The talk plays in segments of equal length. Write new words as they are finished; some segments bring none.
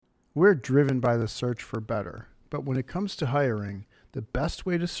We're driven by the search for better, but when it comes to hiring, the best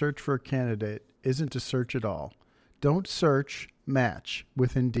way to search for a candidate isn't to search at all. Don't search, match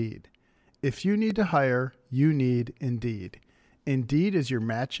with Indeed. If you need to hire, you need Indeed. Indeed is your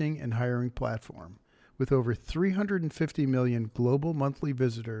matching and hiring platform. With over 350 million global monthly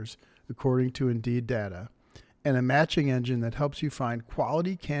visitors, according to Indeed data, and a matching engine that helps you find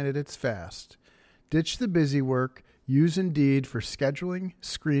quality candidates fast. Ditch the busy work. Use Indeed for scheduling,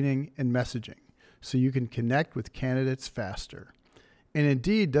 screening, and messaging so you can connect with candidates faster. And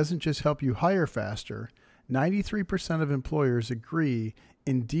Indeed doesn't just help you hire faster. 93% of employers agree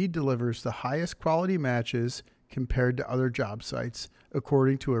Indeed delivers the highest quality matches compared to other job sites,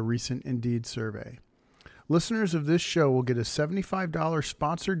 according to a recent Indeed survey. Listeners of this show will get a $75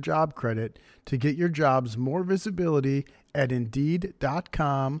 sponsored job credit to get your jobs more visibility at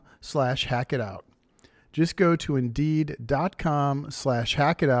Indeed.com/hackitout. Just go to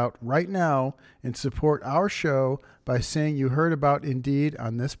Indeed.com/hackitout right now and support our show by saying you heard about Indeed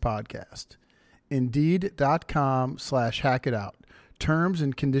on this podcast. Indeed.com/hackitout. Terms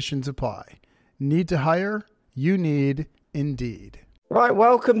and conditions apply. Need to hire? You need Indeed. Right,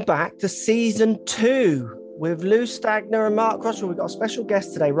 welcome back to Season 2 with Lou Stagner and Mark Crosswell. We've got a special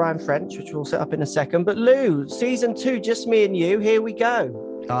guest today, Ryan French, which we'll set up in a second. But Lou, Season 2, just me and you. Here we go.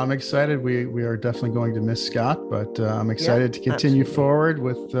 I'm excited. We are definitely going to miss Scott, but I'm excited to continue forward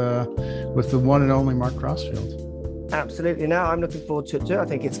with the one and only Mark Crossfield. Absolutely. Now I'm looking forward to it too. I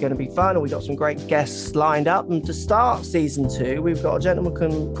think it's going to be fun. And we've got some great guests lined up. And to start Season 2, we've got a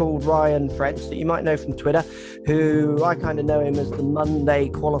gentleman called Ryan French that you might know from Twitter, who I kind of know him as the Monday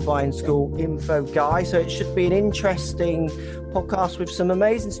qualifying school info guy. So it should be an interesting podcast with some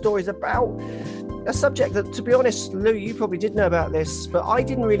amazing stories about a subject that, to be honest, Lou, you probably did know about this, but I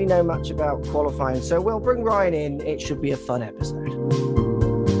didn't really know much about qualifying. So we'll bring Ryan in. It should be a fun episode.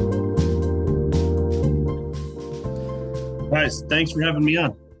 Guys, thanks for having me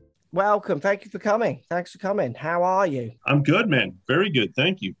on. Welcome. Thank you for coming. Thanks for coming. How are you? I'm good, man. Very good.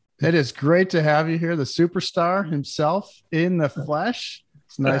 Thank you. It is great to have you here, the superstar himself in the flesh.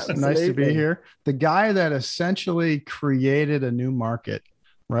 It's nice to be here. The guy that essentially created a new market,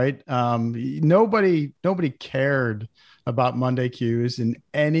 right? Nobody cared about Monday Qs in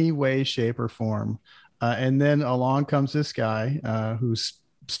any way, shape, or form. And then along comes this guy whose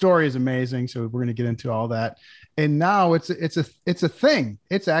story is amazing. So we're going to get into all that. And now it's a thing.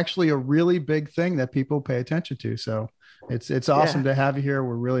 It's actually a really big thing that people pay attention to. So it's awesome to have you here.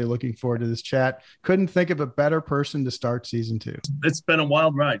 We're really looking forward to this chat. Couldn't think of a better person to start Season 2. It's been a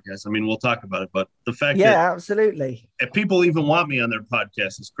wild ride, guys. I mean, we'll talk about it, but the fact that absolutely, if people even want me on their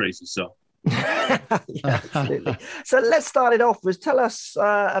podcast is crazy. So absolutely. So let's start it off with tell us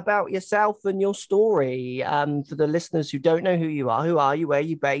about yourself and your story. For the listeners who don't know who you are, who are you? Where are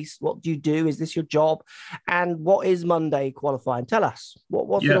you based? What do you do? Is this your job? And what is Monday qualifying? Tell us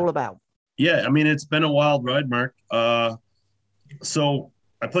what's it all about? Yeah, I mean, it's been a wild ride, Mark. So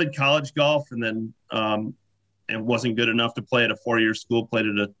I played college golf and then it wasn't good enough to play at a 4-year school, played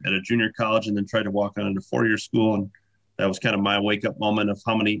at a junior college and then tried to walk on into 4-year school. And that was kind of my wake-up moment of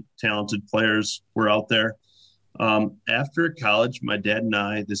how many talented players were out there. After college, my dad and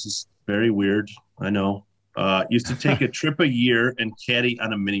I, this is very weird, I know, used to take a trip a year and caddy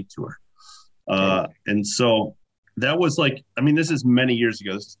on a mini tour. And so that was like, I mean, this is many years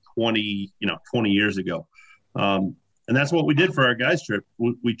ago. This is 20 years ago. And that's what we did for our guys trip.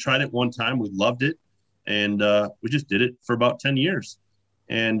 We tried it one time. We loved it. And we just did it for about 10 years.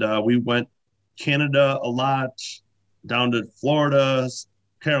 And we went Canada a lot, down to Florida,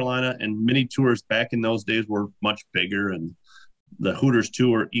 Carolina, and mini tours back in those days were much bigger. And the Hooters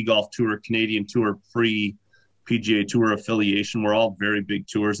Tour, eGolf Tour, Canadian Tour, pre-PGA Tour affiliation were all very big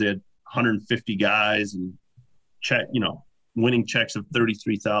tours. They had 150 guys and winning checks of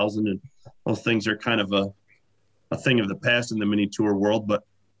 $33,000. And those things are kind of a thing of the past in the mini tour world. But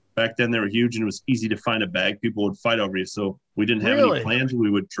back then they were huge and it was easy to find a bag. People would fight over you. So we didn't have any plans.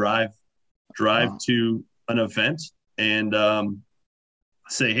 We would drive to an event and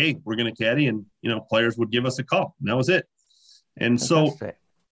say, hey, we're going to caddy, and players would give us a call, and that was it. And so,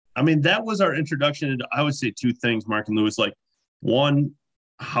 I mean, that was our introduction into, I would say, two things, Mark and Lewis. Like, one,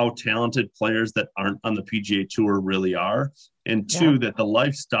 how talented players that aren't on the PGA Tour really are, and two, that the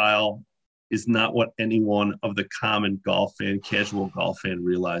lifestyle is not what anyone of the common golf fan, casual golf fan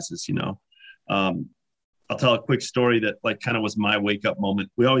realizes. I'll tell a quick story that kind of was my wake up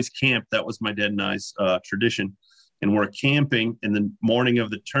moment. We always camped. That was my dad and I's tradition. And we're camping, and the morning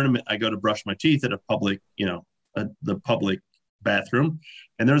of the tournament, I go to brush my teeth at a public, the public bathroom.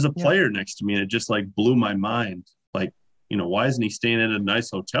 And there was a player next to me, and it just blew my mind. why isn't he staying at a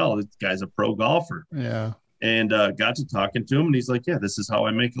nice hotel? This guy's a pro golfer. Yeah. And got to talking to him, and he's like, yeah, this is how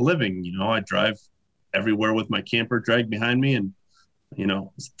I make a living. I drive everywhere with my camper dragged behind me, and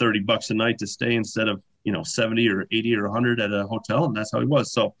it's $30 a night to stay instead of 70 or 80 or 100 at a hotel, and that's how he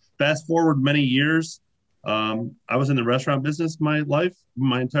was. So fast forward many years, I was in the restaurant business my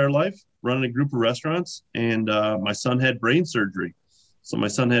entire life, running a group of restaurants, and my son had brain surgery. So my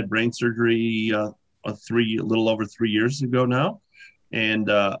son had brain surgery a little over 3 years ago now,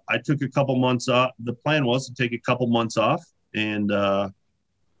 and I took a couple months off. The plan was to take a couple months off, and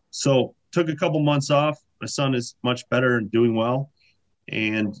so took a couple months off. My son is much better and doing well,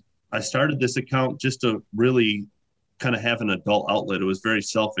 and I started this account just to really kind of have an adult outlet. It was very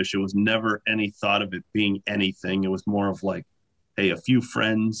selfish. It was never any thought of it being anything. It was more of like, hey, a few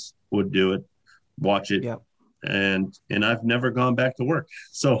friends would do it, watch it. Yeah. And I've never gone back to work.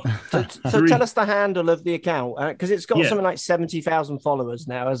 So tell us the handle of the account, because it's got something like 70,000 followers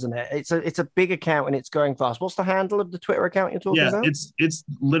now, isn't it? It's a big account and it's growing fast. What's the handle of the Twitter account you're talking about? It's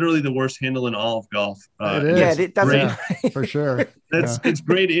literally the worst handle in all of golf. It is. Yeah, it doesn't. Yeah, for sure. It's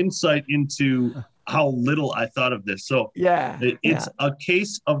great insight into how little I thought of this. So it's a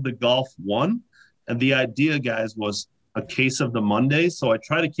case of the golf one, and the idea, guys, was a case of the Mondays. So I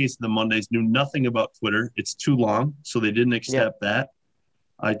tried a case of the Mondays, knew nothing about Twitter. It's too long, so they didn't accept that.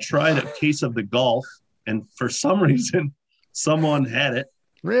 I tried a case of the golf, and for some reason, someone had it.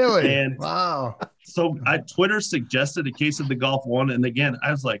 Really? And wow. So Twitter suggested a case of the golf one, and again,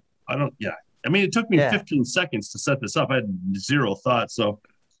 I was like, I mean, it took me 15 seconds to set this up. I had zero thought. So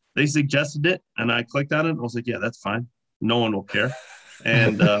they suggested it, and I clicked on it, and I was like, yeah, that's fine. No one will care.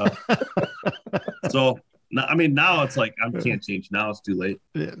 And so now it's like I can't change. Now it's too late.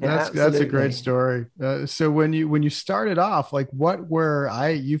 Yeah, that's a great story. So when you started off, like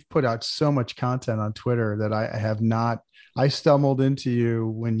you've put out so much content on Twitter that I have not. I stumbled into you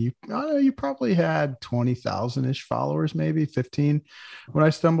when you probably had 20,000 ish followers, maybe 15 when I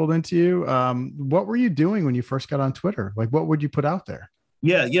stumbled into you. What were you doing when you first got on Twitter? Like, what would you put out there?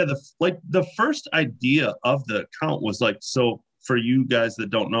 Yeah. The first idea of the account was like, so for you guys that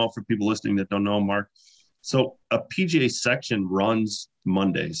don't know, for people listening that don't know, Mark, so a PGA section runs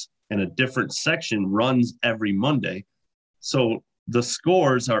Mondays and a different section runs every Monday. So the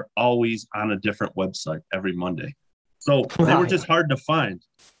scores are always on a different website every Monday. So they were just hard to find.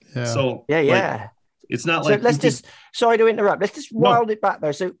 Yeah. So it's not so like sorry to interrupt. Let's just wild it back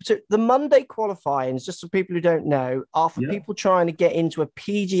though. So the Monday qualifying, just for people who don't know, are for people trying to get into a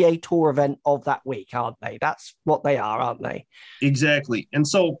PGA Tour event of that week, aren't they? That's what they are, aren't they? Exactly. And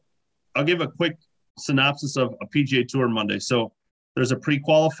so I'll give a quick synopsis of a PGA Tour Monday. So there's a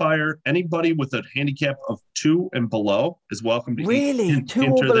pre-qualifier. Anybody with a handicap of 2 and below is welcome to 2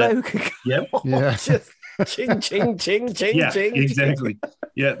 or below. Yep. Yeah. Ching, ching, ching, ching, yeah, ching. Exactly.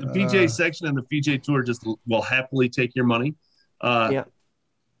 Yeah, the PGA section and the PGA Tour just will happily take your money.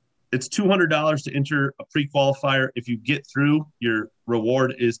 It's $200 to enter a pre-qualifier. If you get through, your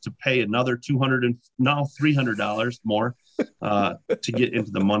reward is to pay another $300 more to get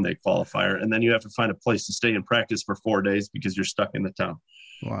into the Monday qualifier, and then you have to find a place to stay and practice for 4 days because you're stuck in the town.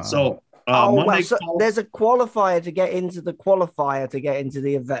 Wow. So so there's a qualifier to get into the qualifier to get into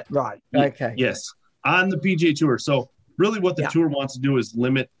the event, right? Okay. Yes, on the PGA Tour. So really, what the tour wants to do is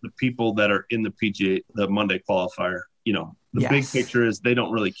limit the people that are in the Monday qualifier. The big picture is they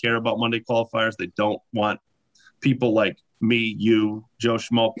don't really care about Monday qualifiers. They don't want people like me, you, Joe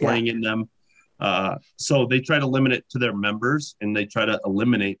Schmo playing in them. So they try to limit it to their members, and they try to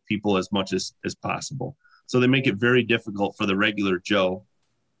eliminate people as much as possible. So they make it very difficult for the regular Joe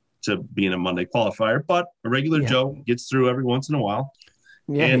to be in a Monday qualifier, but a regular Joe gets through every once in a while.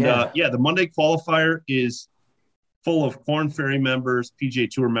 The Monday qualifier is full of Korn Ferry members, PGA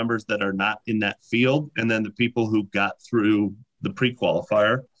Tour members that are not in that field, and then the people who got through the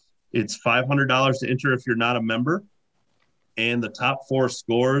pre-qualifier. It's $500 to enter if you're not a member, and the top 4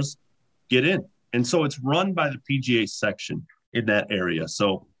 scores get in. And so it's run by the PGA section in that area.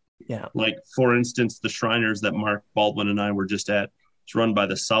 So, like, for instance, the Shriners that Mark Baldwin and I were just at, it's run by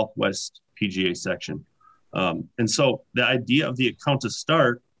the Southwest PGA section. And so the idea of the account to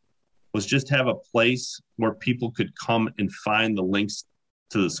start was just have a place where people could come and find the links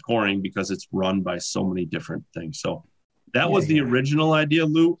to the scoring because it's run by so many different things. So that was the original idea,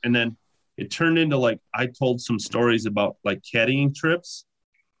 Lou. And then it turned into, like, I told some stories about like caddying trips.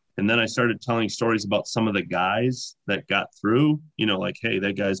 And then I started telling stories about some of the guys that got through, like, hey,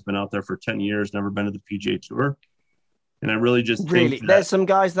 that guy's been out there for 10 years, never been to the PGA Tour. And I really just think there's some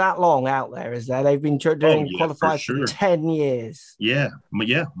guys that long out there, is there? They've been doing qualifiers for 10 years. Yeah,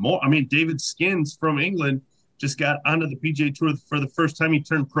 more. I mean, David Skins from England just got onto the PGA Tour for the first time. He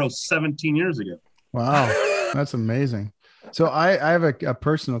turned pro 17 years ago. Wow, that's amazing. So I have a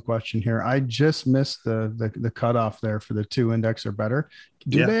personal question here. I just missed the cutoff there for the 2 index or better.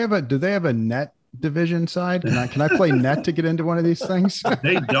 Do they have a net division side? And can I play net to get into one of these things?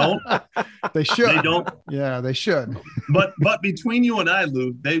 They don't. They should. They don't. Yeah, they should. But between you and I,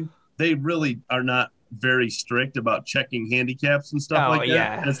 Lou, they really are not very strict about checking handicaps and stuff like that.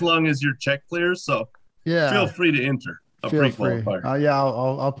 Yeah. As long as your check clears, so feel free to enter. Feel free.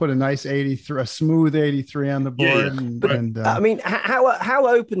 I'll put a nice 83, a smooth 83 on the board. I mean, how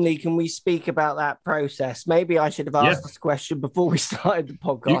openly can we speak about that process? Maybe I should have asked this question before we started the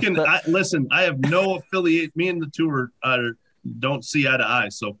podcast. You can listen. I have no affiliate. Me and the tour don't see eye to eye,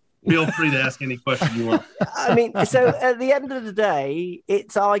 so feel free to ask any question you want. I mean, so at the end of the day,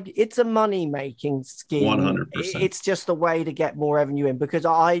 it's a money making scheme. 100%. It's just a way to get more revenue in, because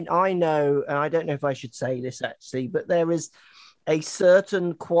I know, and I don't know if I should say this actually, but there is a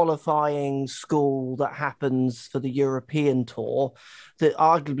certain qualifying school that happens for the European Tour that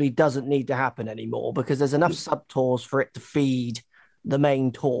arguably doesn't need to happen anymore, because there's enough sub tours for it to feed the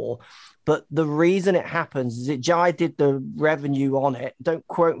main tour. But the reason it happens is I did the revenue on it. Don't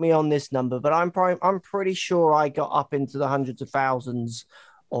quote me on this number, but I'm pretty sure I got up into the hundreds of thousands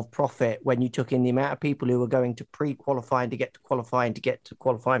of profit when you took in the amount of people who were going to pre-qualifying to get to qualifying to get to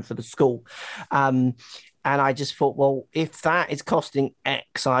qualifying for the school. And I just thought, well, if that is costing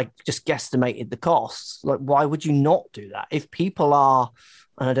X, I just guesstimated the costs. Like, why would you not do that? If people are,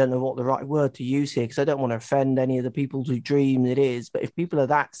 and I don't know what the right word to use here, because I don't want to offend any of the people who dream it is, but if people are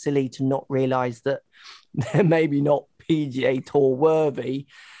that silly to not realize that they're maybe not PGA Tour worthy,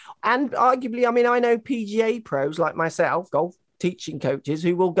 and arguably, I mean, I know PGA pros like myself, golf teaching coaches,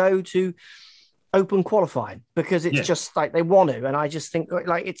 who will go to open qualifying because it's just like they want to. And I just think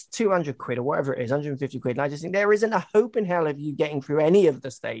like it's 200 quid or whatever it is, 150 quid. And I just think there isn't a hope in hell of you getting through any of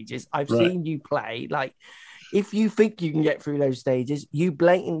the stages. I've seen you play. Like, if you think you can get through those stages, you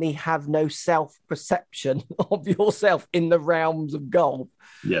blatantly have no self-perception of yourself in the realms of golf.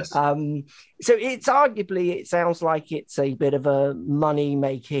 Yes. So it's arguably, it sounds like it's a bit of a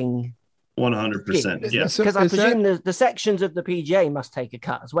money-making 100%. Yeah. Because I presume the sections of the PGA must take a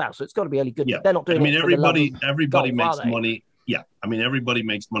cut as well. So it's got to be really good. Yeah. They're not doing everybody golf, makes money. Yeah. I mean, everybody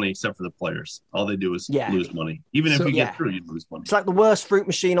makes money except for the players. All they do is lose money. Even if you get through, you lose money. It's like the worst fruit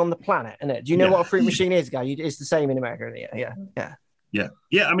machine on the planet, isn't it? Do you know what a fruit machine is, guy? It's the same in America. Yeah.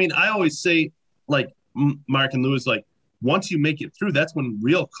 I mean, I always say, like Mark and Lewis, like once you make it through, that's when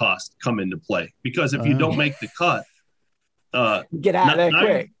real costs come into play. Because if you don't make the cut, get out of there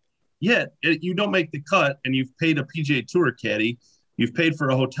quick. You don't make the cut and you've paid a PGA Tour caddy, you've paid for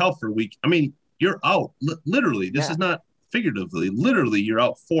a hotel for a week. I mean, you're out. Literally, this is not figuratively. Literally, you're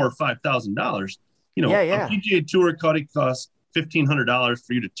out $4,000 or $5,000. You know, a PGA Tour caddy costs $1,500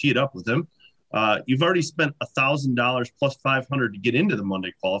 for you to tee it up with him. You've already spent $1,000 plus $500 to get into the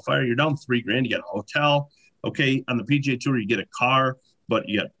Monday qualifier. You're down $3,000. You got a hotel. Okay, on the PGA Tour, you get a car, but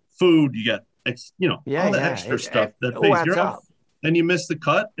you got food. You got all the extra stuff that pays you off. Then you miss the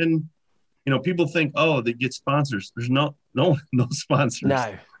cut, and people think, oh, they get sponsors. There's no sponsors.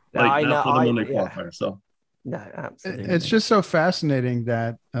 No, I know. For the Monday qualifier, so no, absolutely. It's just so fascinating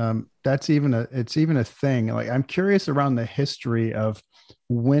that it's even a thing. Like, I'm curious around the history of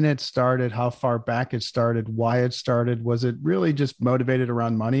when it started, how far back it started, why it started. Was it really just motivated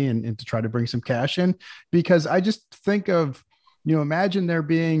around money and to try to bring some cash in? Because I just think of, imagine there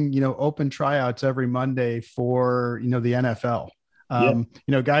being, open tryouts every Monday for, the NFL.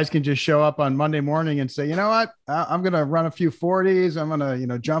 Guys can just show up on Monday morning and say, you know what, I'm going to run a few 40s. I'm going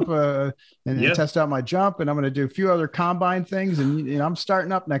to, jump and test out my jump. And I'm going to do a few other combine things. And I'm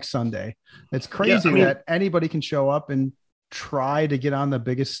starting up next Sunday. It's crazy that anybody can show up and try to get on the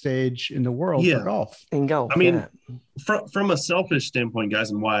biggest stage in the world for golf. In golf. I mean, from a selfish standpoint,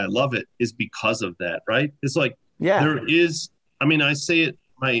 guys, and why I love it is because of that, right? It's like, there is, I mean, I say it,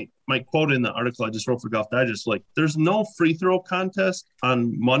 my quote in the article I just wrote for Golf Digest, like, there's no free throw contest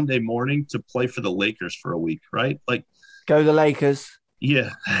on Monday morning to play for the Lakers for a week, right? Like, go the Lakers.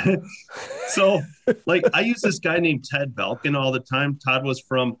 Yeah. So, like, I use this guy named Ted Belkin all the time. Todd was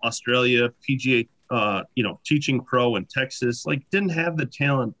from Australia, PGA, teaching pro in Texas. Like, didn't have the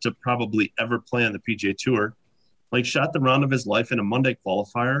talent to probably ever play on the PGA Tour. Like, shot the round of his life in a Monday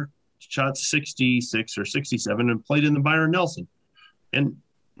qualifier, shot 66 or 67, and played in the Byron Nelson. And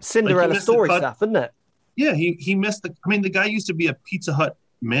Cinderella story stuff, isn't it? Yeah, he missed the guy used to be a Pizza Hut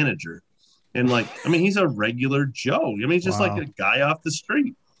manager. And he's a regular Joe. I mean, he's just like a guy off the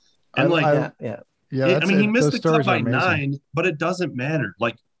street. And he missed the cut by 9, but it doesn't matter.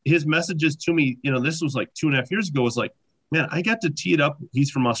 Like, his messages to me, this was like 2.5 years ago, was like, man, I got to tee it up.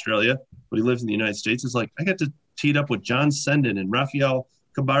 He's from Australia, but he lives in the United States. It's like, I got to tee it up with John Senden and Rafael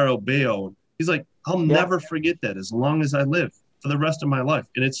Cabarro Bello. He's like, I'll never forget that as long as I live for the rest of my life.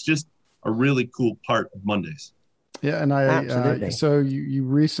 And it's just a really cool part of Mondays. Yeah. And so you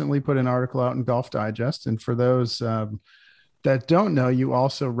recently put an article out in Golf Digest. And for those that don't know, you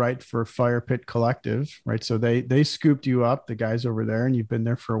also write for Fire Pit Collective, right? So they scooped you up, the guys over there, and you've been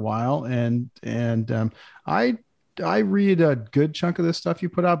there for a while. And I read a good chunk of this stuff you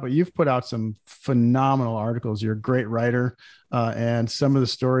put out, but you've put out some phenomenal articles. You're a great writer, and some of the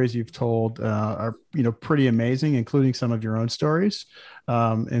stories you've told are pretty amazing, including some of your own stories.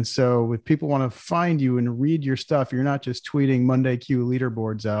 And so, if people want to find you and read your stuff, you're not just tweeting Monday Q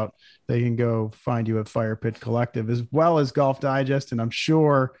leaderboards out. They can go find you at Fire Pit Collective as well as Golf Digest, and I'm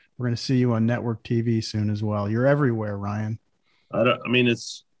sure we're going to see you on network TV soon as well. You're everywhere, Ryan.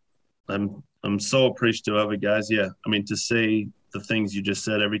 I'm so appreciative of it, guys. Yeah. I mean, to say the things you just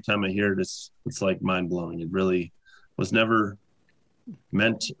said, every time I hear it, it's like mind blowing. It really was never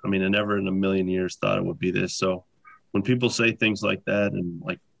meant. I mean, I never in a million years thought it would be this. So when people say things like that, and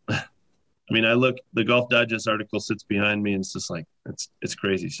like, I mean, the Golf Digest article sits behind me, and it's just like, it's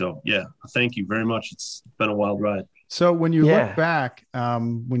crazy. So yeah, thank you very much. It's been a wild ride. So when you look back,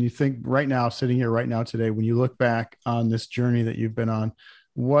 when you think right now, sitting here right now today, when you look back on this journey that you've been on,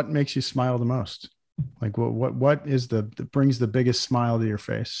 what makes you smile the most? Like what is that brings the biggest smile to your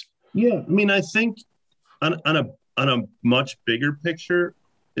face? Yeah. I mean, I think on a much bigger picture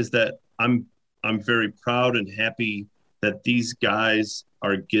is that I'm very proud and happy that these guys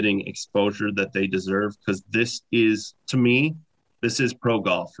are getting exposure that they deserve, because this is pro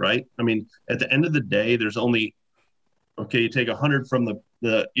golf, right? I mean, at the end of the day, there's only, you take 100 from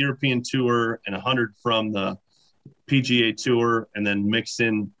the European Tour and 100 from the PGA Tour, and then mix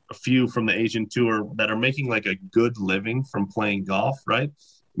in a few from the Asian Tour that are making like a good living from playing golf, right?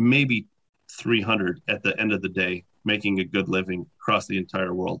 Maybe 300 at the end of the day making a good living across the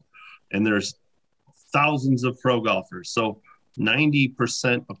entire world. And there's thousands of pro golfers. So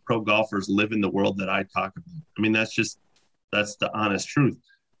 90% of pro golfers live in the world that I talk about. I mean, that's the honest truth.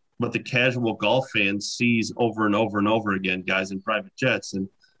 But the casual golf fan sees over and over and over again guys in private jets and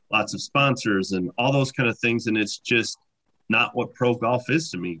lots of sponsors and all those kind of things. And it's just not what pro golf is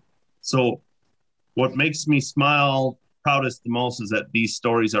to me. So what makes me smile proudest the most is that these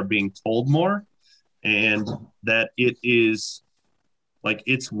stories are being told more, and that it is like,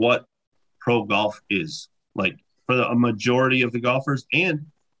 it's what pro golf is like for a majority of the golfers. And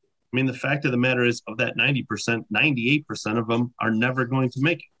I mean, the fact of the matter is, of that 90%, 98% of them are never going to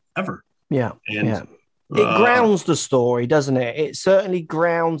make it ever. Yeah. And it grounds the story, doesn't it? It certainly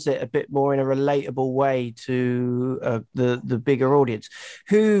grounds it a bit more in a relatable way to the bigger audience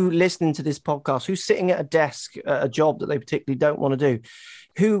who listening to this podcast, who's sitting at a desk at a job that they particularly don't want to do,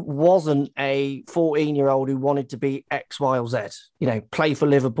 who wasn't a 14-year-old who wanted to be X, Y, or Z, play for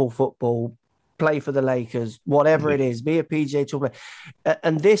Liverpool football, play for the Lakers, whatever it is, be a PGA Tour player.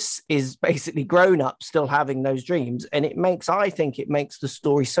 And this is basically grown up still having those dreams. And I think it makes the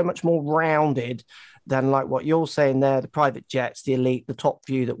story so much more rounded than like what you're saying there, the private jets, the elite, the top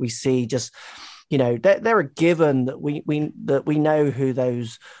few that we see. Just, they're a given that we know who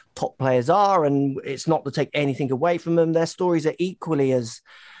those top players are, and it's not to take anything away from them. Their stories are equally as,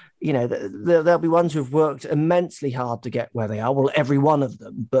 there'll be ones who've worked immensely hard to get where they are. Well, every one of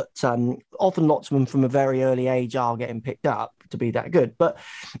them, but often lots of them from a very early age are getting picked up to be that good. But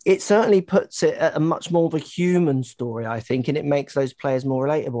it certainly puts it at a much more of a human story, I think, and it makes those players more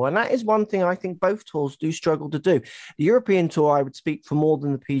relatable. And that is one thing I think both tours do struggle to do. The European Tour, I would speak for more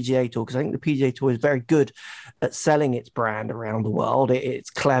than the PGA Tour, because I think the PGA Tour is very good at selling its brand around the world. It's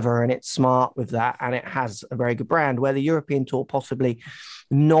clever and it's smart with that, and it has a very good brand, where the European Tour possibly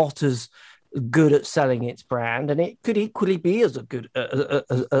not as good at selling its brand, and it could equally be as a good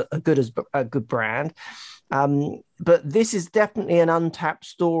brand. But this is definitely an untapped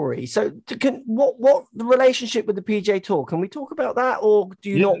story. So what the relationship with the PGA Tour? Can we talk about that, or do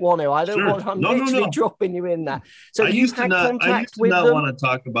you not want to? I don't want. I'm literally dropping you in that. So you've had contact with them. I used to not want to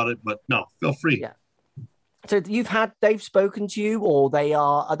talk about it, but no, feel free. Yeah. So they've spoken to you, or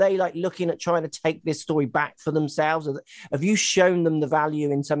are they like looking at trying to take this story back for themselves? Have you shown them the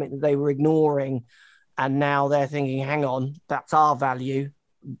value in something that they were ignoring, and now they're thinking, hang on, that's our value,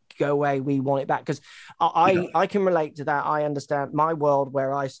 go away, we want it back? Because I can relate to that. I understand my world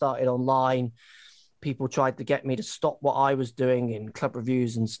where I started online. People tried to get me to stop what I was doing in club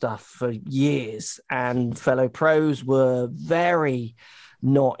reviews and stuff for years, and fellow pros were very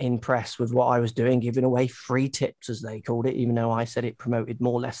not impressed with what I was doing, giving away free tips, as they called it, even though I said it promoted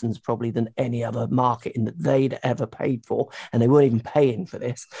more lessons probably than any other marketing that they'd ever paid for. And they weren't even paying for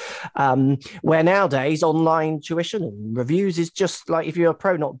this. Where nowadays online tuition and reviews is just like, if you're a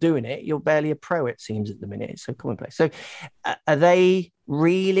pro not doing it, you're barely a pro, it seems, at the minute. It's so commonplace. So are they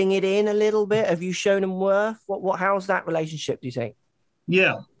reeling it in a little bit? Have you shown them worth? How's that relationship, do you think?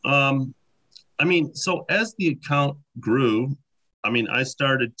 Yeah. I mean, so as the account grew, I mean, I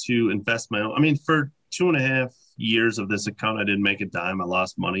started to invest my own. I mean, for 2.5 years of this account, I didn't make a dime. I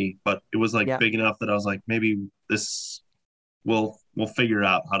lost money, but it was like big enough that I was like, maybe this we'll figure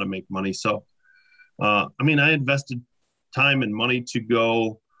out how to make money. So, I mean, I invested time and money to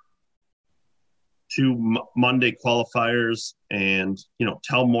go to Monday qualifiers and,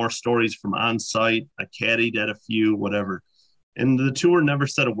 tell more stories from on site. I caddied at a few, whatever. And the tour never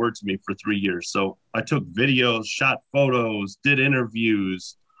said a word to me for 3 years. So I took videos, shot photos, did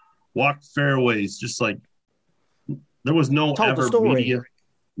interviews, walked fairways, just like there was no ever media.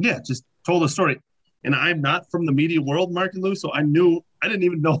 Yeah, just told a story. And I'm not from the media world, Mark and Lou, so I didn't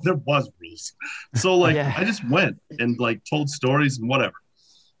even know there was rules. So I just went and told stories and whatever.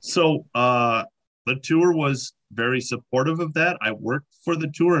 So the tour was very supportive of that. I worked for the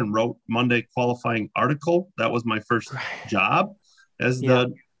tour and wrote Monday qualifying article. That was my first job as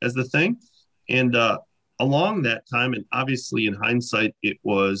the thing. And along that time, and obviously in hindsight, it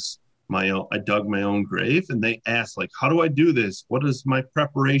was I dug my own grave. And they asked, how do I do this? What does my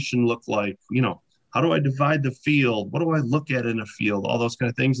preparation look like? How do I divide the field? What do I look at in a field? All those kind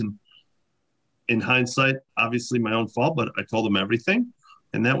of things. And in hindsight, obviously my own fault, but I told them everything.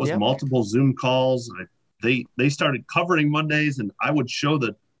 And that was multiple Zoom calls. They started covering Mondays, and I would show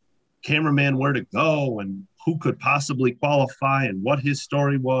the cameraman where to go and who could possibly qualify and what his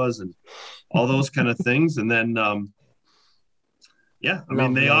story was and all those kind of things. And then,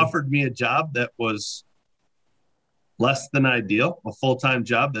 they offered me a job that was less than ideal, a full-time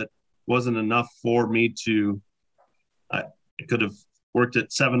job that wasn't enough for me I could have worked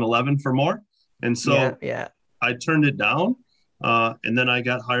at 7-Eleven for more. And so I turned it down. And then I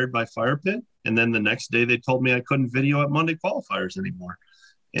got hired by Fire Pit. And then the next day they told me I couldn't video at Monday qualifiers anymore.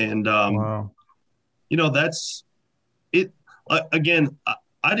 And, that's it. Again,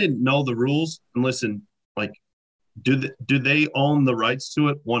 I didn't know the rules. And listen, do they own the rights to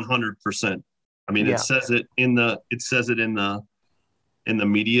it? 100%. I mean, it says it in the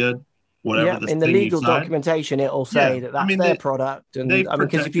media, whatever. In the legal documentation, it'll say that's their product. And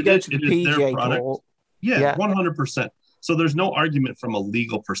because if you go to the PGA Tour, 100%. So there's no argument from a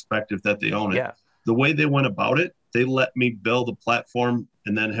legal perspective that they own it. Yeah. The way they went about it, they let me build a platform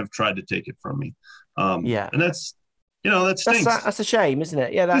and then have tried to take it from me. And that's, that stinks. That's a shame, isn't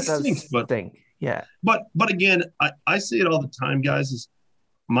it? Yeah, that does stink. Yeah. But again, I say it all the time, guys, is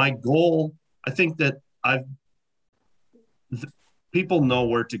my goal. I think that people know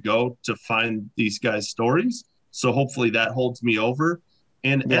where to go to find these guys' stories. So hopefully that holds me over.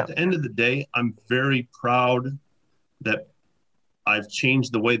 And at the end of the day, I'm very proud that I've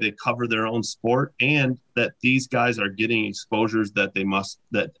changed the way they cover their own sport and that these guys are getting exposures that they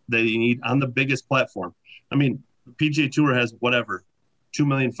need on the biggest platform. I mean, the PGA Tour has 2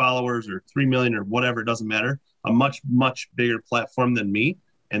 million followers or 3 million or whatever, it doesn't matter, a much, much bigger platform than me.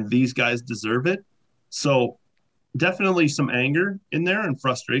 And these guys deserve it. So definitely some anger in there and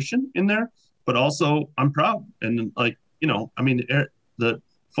frustration in there, but also I'm proud. And the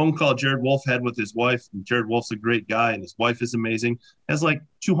phone call Jared Wolf had with his wife, and Jared Wolf's a great guy and his wife is amazing, has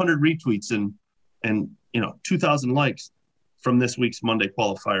 200 retweets and 2,000 likes from this week's Monday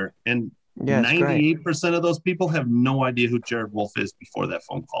qualifier. And 98% of those people have no idea who Jared Wolf is before that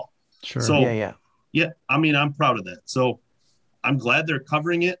phone call. Sure. So I mean, I'm proud of that. So I'm glad they're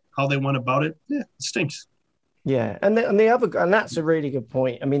covering it, how they went about it. Yeah, it stinks. Yeah, and that's a really good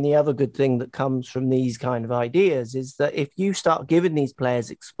point. I mean, the other good thing that comes from these kind of ideas is that if you start giving these players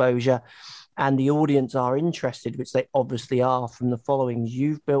exposure and the audience are interested, which they obviously are from the followings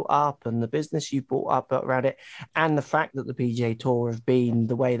you've built up and the business you've brought up around it, and the fact that the PGA Tour have been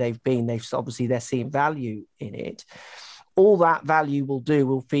the way they've been, they're seeing value in it. All that value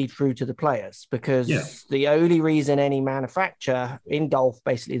will feed through to the players, because the only reason any manufacturer in golf,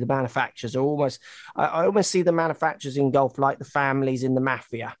 basically the manufacturers are I almost see the manufacturers in golf like the families in the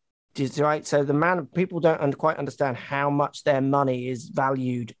mafia, right? So people don't quite understand how much their money is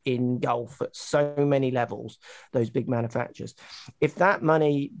valued in golf at so many levels, those big manufacturers. If that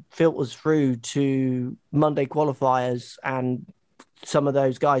money filters through to Monday qualifiers and some of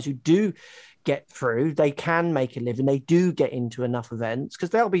those guys who do get through. They can make a living. They do get into enough events, because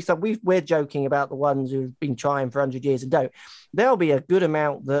there'll be some. We're joking about the ones who've been trying for 100 years and don't. There'll be a good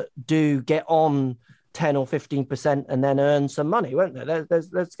amount that do get on 10 or 15% and then earn some money, won't there? There's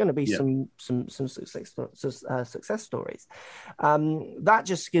going to be some success stories. That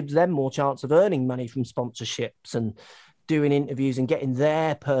just gives them more chance of earning money from sponsorships and doing interviews and getting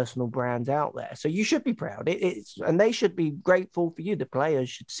their personal brand out there. So you should be proud. And they should be grateful for you. The players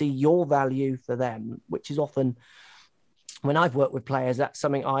should see your value for them, which is often, when I've worked with players, that's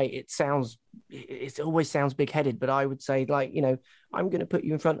something it always sounds big-headed, but I would say, like, I'm going to put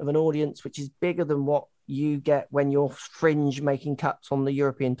you in front of an audience which is bigger than what you get when you're fringe making cuts on the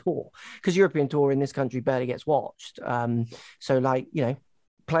European tour, because European tour in this country barely gets watched. So, like,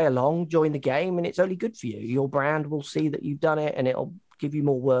 play along, join the game, and it's only good for you. Your brand will see that you've done it, and it'll give you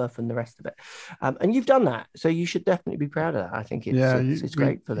more worth and the rest of it. And you've done that, so you should definitely be proud of that. I think it's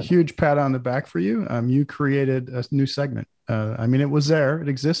great for them. Huge pat on the back for you. You created a new segment. It was there, it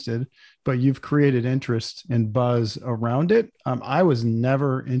existed, but you've created interest and buzz around it. I was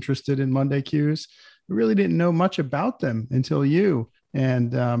never interested in Monday Qs. I really didn't know much about them until you.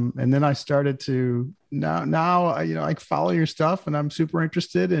 And then I started to now, I follow your stuff and I'm super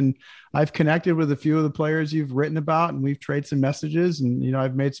interested, and I've connected with a few of the players you've written about, and we've traded some messages, and,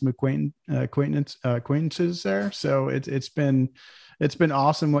 I've made some acquaintances there. So it's been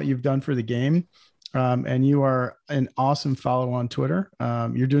awesome what you've done for the game. And you are an awesome follow on Twitter.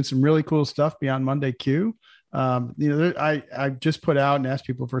 You're doing some really cool stuff beyond Monday Q. I just put out and asked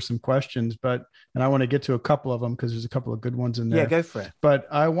people for some questions, and I want to get to a couple of them because there's a couple of good ones in there. Yeah, go for it. But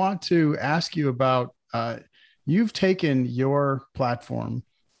I want to ask you about, you've taken your platform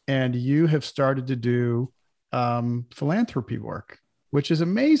and you have started to do philanthropy work, which is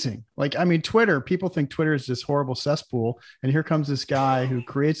amazing. Twitter, people think Twitter is this horrible cesspool, and here comes this guy who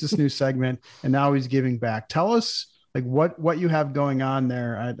creates this new segment, and now he's giving back. Tell us what you have going on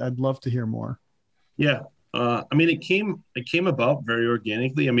there. I'd love to hear more. Yeah. It came about very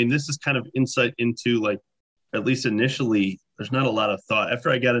organically. This is kind of insight into, at least initially, there's not a lot of thought.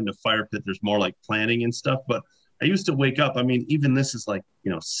 After I got into Fire Pit, there's more planning and stuff, but I used to wake up. Even this is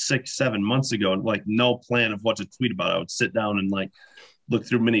 6-7 months ago, and no plan of what to tweet about. I would sit down and look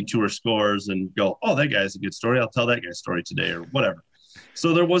through mini tour scores and go, oh, that guy's a good story. I'll tell that guy's story today, or whatever.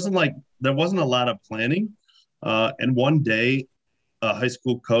 So there wasn't a lot of planning. And one day, a high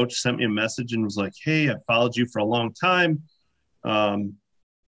school coach sent me a message and was like, hey, I followed you for a long time. Our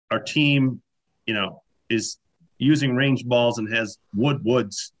team, is using range balls and has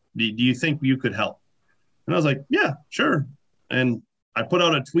woods. Do you think you could help? And I was like, yeah, sure. And I put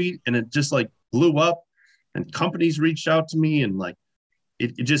out a tweet, and it just blew up, and companies reached out to me, and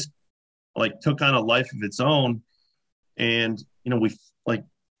it just took on a life of its own. And,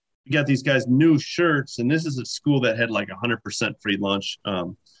 we got these guys new shirts, and this is a school that had 100% free lunch.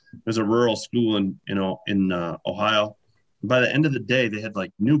 It was a rural school in Ohio. And by the end of the day, they had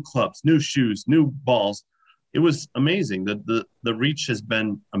new clubs, new shoes, new balls. It was amazing. The reach has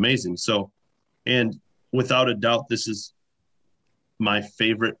been amazing. So, and without a doubt, this is my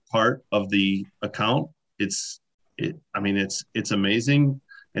favorite part of the account. It's amazing,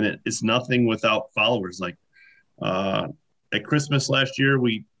 and it's nothing without followers. At Christmas last year,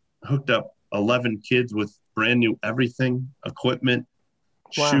 we hooked up 11 kids with brand new everything, equipment,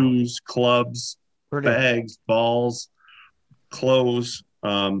 shoes, clubs, bags, balls, clothes.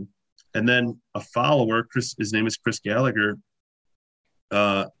 And then a follower, his name is Chris Gallagher,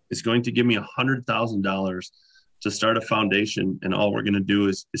 is going to give me $100,000 to start a foundation. And all we're going to do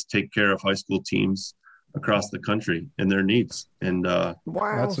is take care of high school teams across the country and their needs. And wow,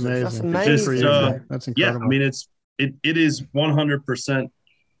 that's amazing. That's amazing. That's incredible. Yeah, it is 100%.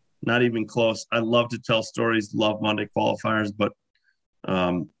 Not even close. I love to tell stories, love Monday qualifiers, but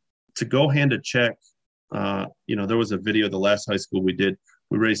to go hand a check, there was a video, the last high school we did,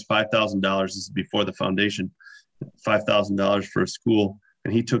 we raised $5,000. This is before the foundation, $5,000 for a school.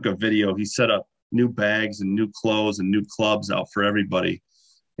 And he took a video, he set up new bags and new clothes and new clubs out for everybody,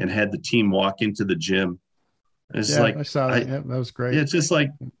 and had the team walk into the gym. And it's I saw that. That was great. It's just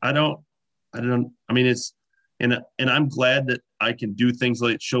and I'm glad that I can do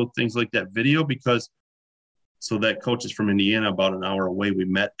show things like that video, because that coach is from Indiana, about an hour away. We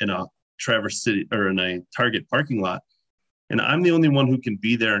met in a Traverse City, or in a Target parking lot. And I'm the only one who can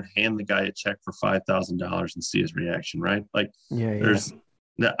be there and hand the guy a check for $5,000 and see his reaction. Right. There's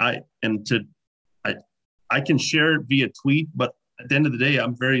that I can share it via tweet, but at the end of the day,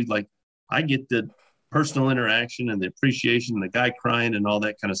 I'm very I get the personal interaction and the appreciation, and the guy crying and all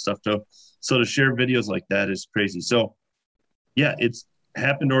that kind of stuff too. So to share videos like that is crazy. So yeah,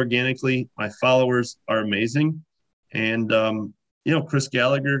 happened organically. My followers are amazing. And, Chris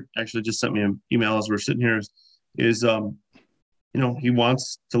Gallagher actually just sent me an email as we're sitting here is he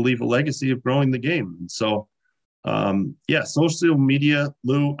wants to leave a legacy of growing the game. And so, social media,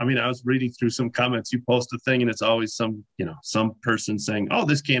 Lou, I mean, I was reading through some comments. You post a thing and it's always some person saying, oh,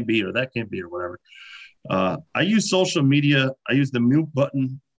 this can't be, or that can't be, or whatever. I use social media. I use the mute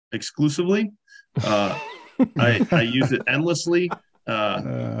button exclusively. I use it endlessly.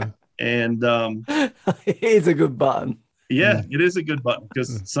 And it is a good button. Yeah, it is a good button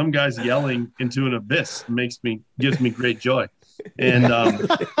because some guys yelling into an abyss gives me great joy. And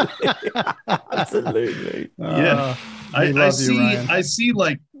absolutely. I see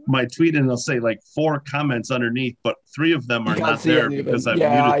like my tweet and they'll say like 4 comments underneath, but 3 of them are not there because I've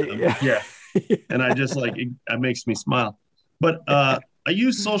muted them. Yeah. And I just like, it makes me smile. But I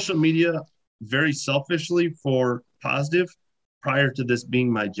use social media very selfishly for positive prior to this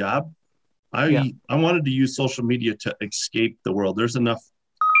being my job. I wanted to use social media to escape the world. There's enough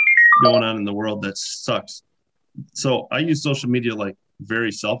going on in the world that sucks. So I use social media like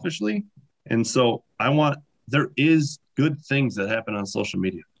very selfishly. And so there is good things that happen on social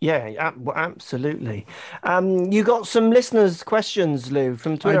media. Yeah, absolutely. You got some listeners' questions, Lou,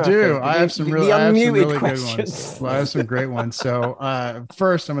 from Twitter. I do. I have some really unmuted questions. Good ones. Well, I have some great ones. So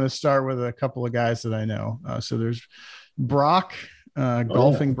first, I'm going to start with a couple of guys that I know. So there's Brock,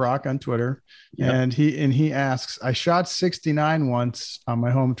 Golfing Brock on Twitter. Yep. And he asks, I shot 69 once on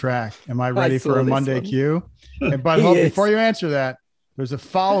my home track. Am I ready for a Monday Q? But before you answer that, there's a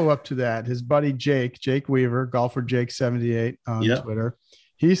follow-up to that. His buddy Jake Weaver, golfer Jake 78 on Twitter.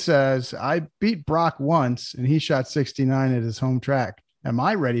 He says, I beat Brock once and he shot 69 at his home track. Am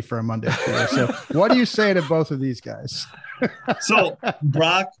I ready for a Monday Q? So what do you say to both of these guys? So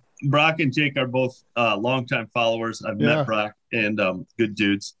Brock and Jake are both longtime followers. I've met Brock and good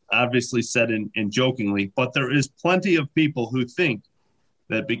dudes, obviously said and jokingly, but there is plenty of people who think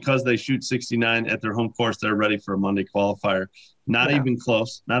that because they shoot 69 at their home course, they're ready for a Monday qualifier. Not even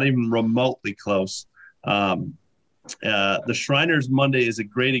close, not even remotely close. The Shriners Monday is a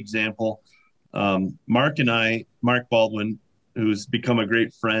great example. Mark Baldwin, who's become a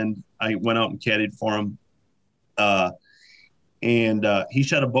great friend, I went out and caddied for him. And he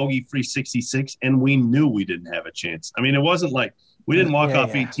shot a bogey-free 66, and we knew we didn't have a chance. I mean, it wasn't like we didn't walk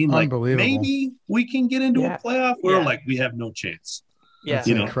off 18 like, maybe we can get into a playoff. We were like, we have no chance. Yeah, that's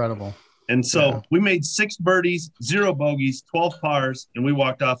incredible. And so we made 6 birdies, 0 bogeys, 12 pars, and we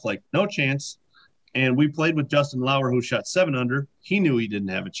walked off like no chance. And we played with Justin Lauer, who shot 7 under. He knew he didn't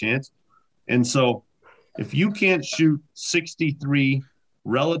have a chance. And so if you can't shoot 63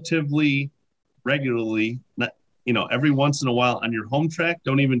 relatively regularly, every once in a while on your home track,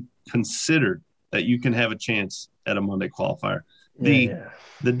 don't even consider that you can have a chance at a Monday qualifier.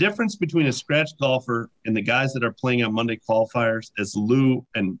 The difference between a scratch golfer and the guys that are playing on Monday qualifiers, as Lou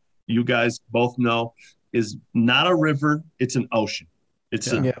and you guys both know, is not a river, it's an ocean.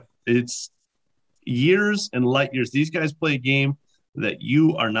 It's years and light years. These guys play a game that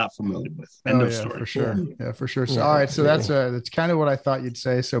you are not familiar with. End of story. For sure. Yeah, for sure. So, all right. So that's kind of what I thought you'd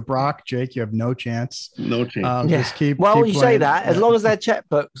say. So Brock, Jake, you have no chance. No chance. Just keep you say that as long as they're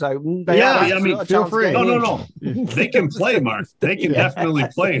checkbook. So feel free. No. They can play, Mark. They can definitely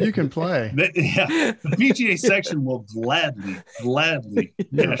play. You can play. The PGA section will gladly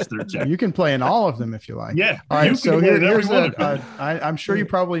cash their check. You can play in all of them if you like. Yeah. All right. So here's I'm sure you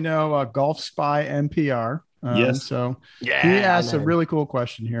probably know Golf Spy NPR. So he asks a really cool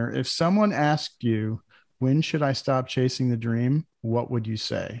question here. If someone asked you, when should I stop chasing the dream? What would you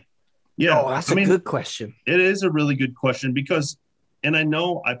say? Yeah. That's a good question. It is a really good question because, and I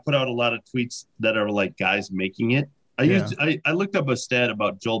know I put out a lot of tweets that are like guys making it. I looked up a stat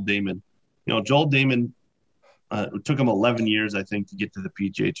about Joel Damon. Joel Damon, it took him 11 years, I think, to get to the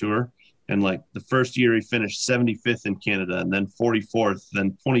PGA Tour. And like the first year he finished 75th in Canada and then 44th,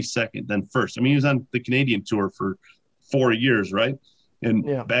 then 22nd, then first. I mean, he was on the Canadian Tour for 4 years, right?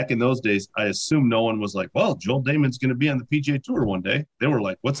 And back in those days, I assume no one was like, well, Joel Damon's going to be on the PGA Tour one day. They were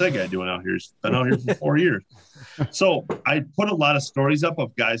like, what's that guy doing out here? He's been out here for 4 years. So I put a lot of stories up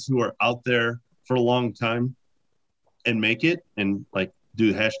of guys who are out there for a long time and make it and like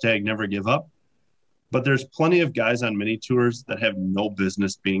do hashtag never give up. But there's plenty of guys on mini tours that have no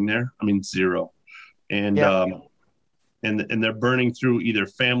business being there. I mean, zero. And and they're burning through either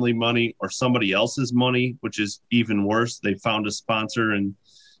family money or somebody else's money, which is even worse. They found a sponsor and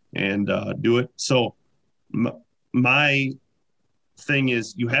do it. So my thing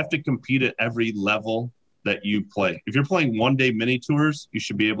is you have to compete at every level that you play. If you're playing 1 day mini tours, you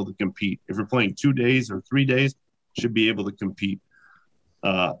should be able to compete. If you're playing 2 days or 3 days, you should be able to compete.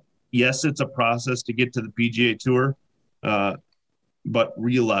 Yes, it's a process to get to the PGA Tour, but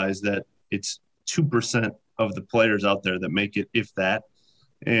realize that it's 2% of the players out there that make it, if that,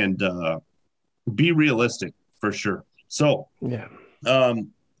 and be realistic for sure. So, Yeah.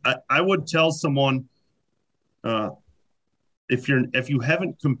 I would tell someone, if you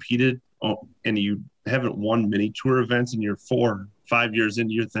haven't competed and you haven't won mini tour events and you're 4-5 years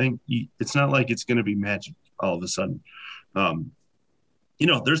into your thing, it's not like it's going to be magic all of a sudden.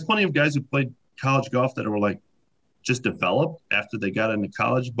 There's plenty of guys who played college golf that were like just developed after they got into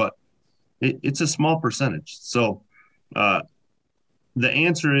college, but it's a small percentage. So the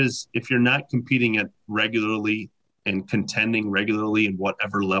answer is, if you're not competing at regularly and contending regularly in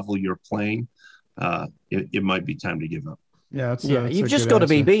whatever level you're playing, it might be time to give up. Yeah, you've just got to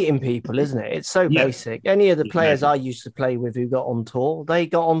be beating people, isn't it? It's so basic. Any of the players I used to play with who got on tour, they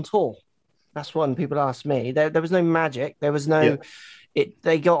got on tour. That's when people ask me. There was no magic. There was no.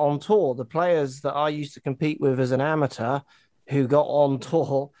 They got on tour. The players that I used to compete with as an amateur, who got on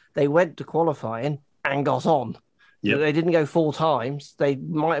tour, they went to qualifying and got on. Yep. They didn't go 4 times. They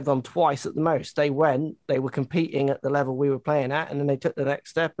might have gone twice at the most. They went. They were competing at the level we were playing at, and then they took the next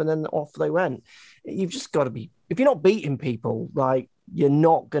step, and then off they went. You've just got to be. If you're not beating people, like, you're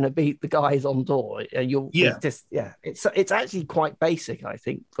not going to beat the guys on tour. It's actually quite basic, I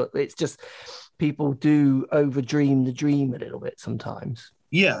think, but it's just people do overdream the dream a little bit sometimes.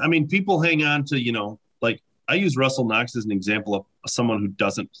 Yeah, I mean, people hang on to, like, I use Russell Knox as an example of someone who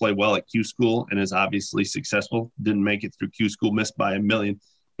doesn't play well at Q School and is obviously successful, didn't make it through Q School, missed by $1 million.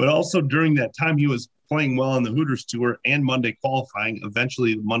 But also during that time, he was playing well on the Hooters Tour and Monday qualifying.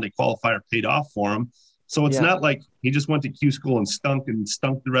 Eventually, the Monday qualifier paid off for him. So it's not like he just went to Q School and stunk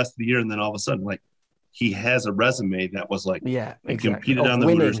the rest of the year, and then all of a sudden, like, he has a resume that was like, exactly. Competed on the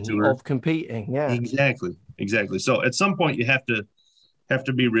Hooters Tour. Of competing, Exactly. So at some point, you have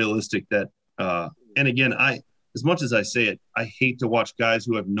to be realistic that, and again, as much as I say it, I hate to watch guys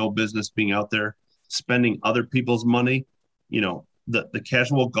who have no business being out there spending other people's money. The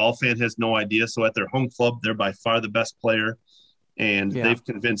casual golf fan has no idea. So at their home club, they're by far the best player. And they've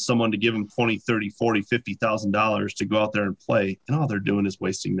convinced someone to give them $20, $30, $40, $50,000 to go out there and play. And all they're doing is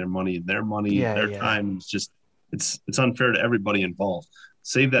wasting their money and their time. It's just, it's unfair to everybody involved.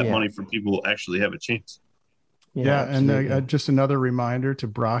 Save that money for people who actually have a chance. Yeah, and just another reminder to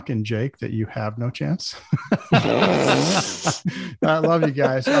Brock and Jake that you have no chance. I love you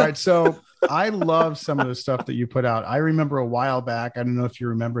guys. All right, so I love some of the stuff that you put out. I remember a while back, I don't know if you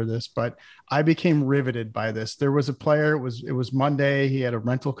remember this, but I became riveted by this. There was a player, it was Monday, he had a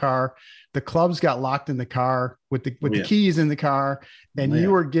rental car. The clubs got locked in the car with the keys in the car. And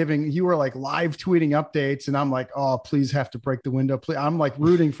you were like live tweeting updates. And I'm like, oh, please have to break the window. Please. I'm like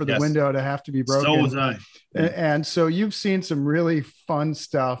rooting for the window to have to be broken. So was I. And so you've seen some really fun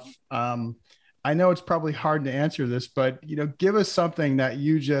stuff. I know it's probably hard to answer this, but give us something that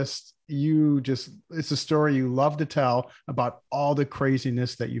you just, it's a story you love to tell about all the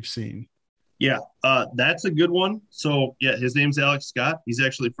craziness that you've seen. Yeah, that's a good one. So, his name's Alex Scott. He's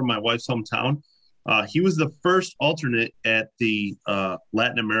actually from my wife's hometown. He was the first alternate at the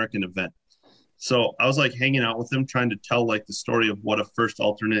Latin American event. So I was like hanging out with him, trying to tell like the story of what a first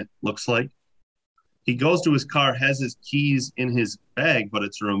alternate looks like. He goes to his car, has his keys in his bag, but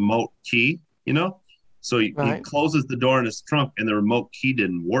it's a remote key, So he closes the door in his trunk, and the remote key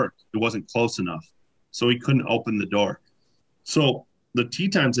didn't work. It wasn't close enough. So he couldn't open the door. So the tee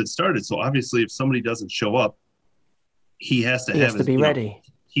times had started. So obviously, if somebody doesn't show up, he has to be ready.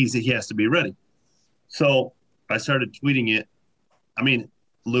 He has to be ready. So I started tweeting it. I mean,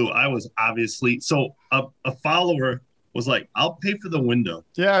 Lou, I was obviously a follower was like, I'll pay for the window.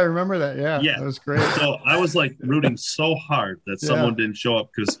 Yeah, I remember that. Yeah. That was great. So I was like rooting so hard that someone didn't show up,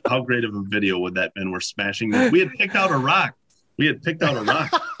 because how great of a video would that have been? We're smashing this. We had picked out a rock.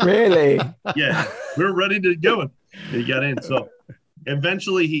 Really? Yeah. We were ready to go. He got in. So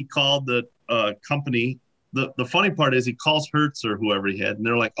eventually he called the company. The funny part is he calls Hertz or whoever he had, and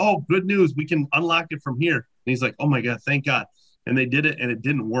they're like, oh, good news. We can unlock it from here. And he's like, oh my God, thank God. And they did it, and it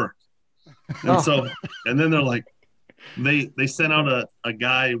didn't work. And and then they're like, they sent out a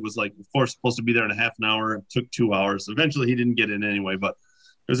guy who was like, of course, supposed to be there in a half an hour. It took 2 hours. Eventually he didn't get in anyway, but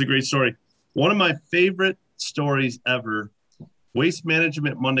it was a great story. One of my favorite stories ever, Waste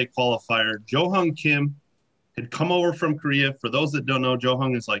Management Monday qualifier. Jo-Hung Kim had come over from Korea. For those that don't know,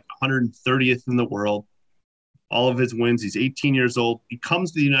 Jo-Hung is like 130th in the world. All of his wins. He's 18 years old. He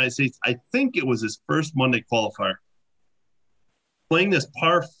comes to the United States. I think it was his first Monday qualifier. Playing this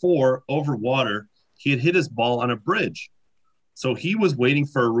par 4 over water, he had hit his ball on a bridge. So he was waiting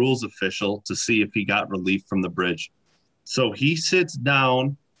for a rules official to see if he got relief from the bridge. So he sits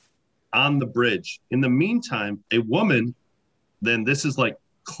down on the bridge. In the meantime, a woman, then this is like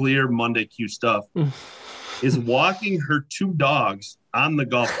clear Monday Q stuff, is walking her two dogs on the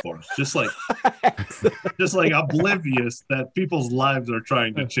golf course, just like oblivious that people's lives are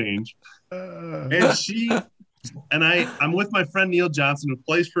trying to change. And I'm with my friend Neil Johnson, who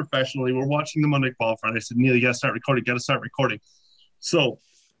plays professionally. We're watching the Monday qualifier. I said, Neil, you got to start recording. So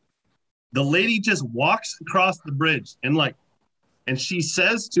the lady just walks across the bridge and she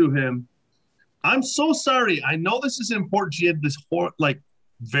says to him, I'm so sorry. I know this is important. She had this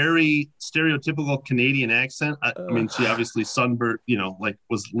very stereotypical Canadian accent. I mean, she obviously sunburned,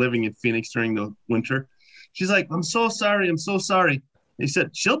 was living in Phoenix during the winter. She's like, I'm so sorry. I'm so sorry. He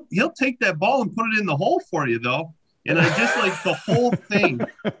said, he'll take that ball and put it in the hole for you, though. And I just the whole thing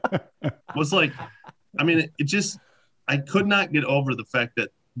was I could not get over the fact that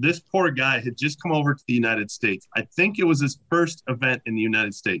this poor guy had just come over to the United States. I think it was his first event in the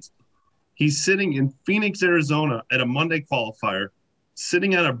United States. He's sitting in Phoenix, Arizona at a Monday qualifier,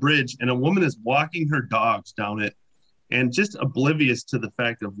 sitting on a bridge, and a woman is walking her dogs down it and just oblivious to the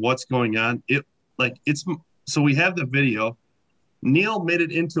fact of what's going on. So we have the video. Neil made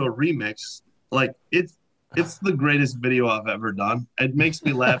it into a remix. It's the greatest video I've ever done. It makes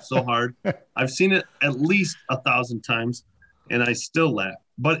me laugh so hard. I've seen it at least 1,000 times, and I still laugh.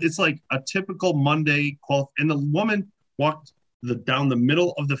 But it's like a typical Monday qual. And the woman walked down the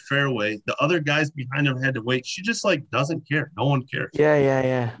middle of the fairway. The other guys behind her had to wait. She just doesn't care. No one cares.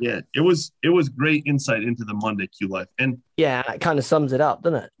 Yeah. It was great insight into the Monday Q life. And yeah, it kind of sums it up,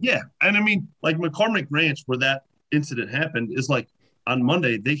 doesn't it? Yeah. And I mean, McCormick Ranch, where that incident happened, is on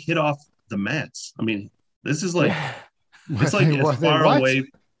Monday they hit off the mats. I mean, this is it's as far away.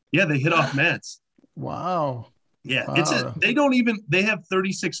 Yeah, they hit off mats. Wow. Yeah, wow. They have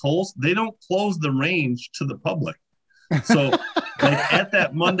 36 holes. They don't close the range to the public. So at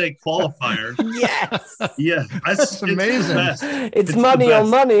that Monday qualifier. Yes. Yeah. That's amazing. It's money on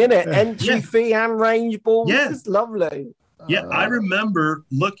money, isn't it? Entry fee and range balls. Yeah. It's lovely. Yeah, I remember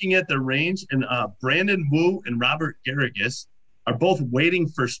looking at the range, and Brandon Wu and Robert Garrigus are both waiting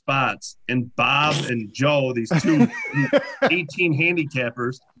for spots, and Bob and Joe, these two 18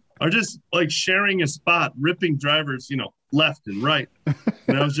 handicappers, are just sharing a spot, ripping drivers, left and right.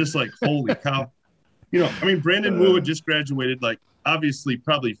 And I was just like, holy cow. Brandon Wu had just graduated, obviously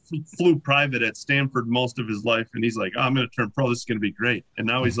probably flew private at Stanford most of his life. And he's like, I'm going to turn pro. This is going to be great. And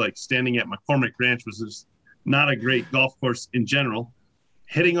now he's standing at McCormick Ranch, which is not a great golf course in general,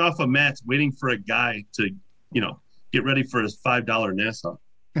 hitting off a mat, waiting for a guy to, get ready for his $5 Nassau.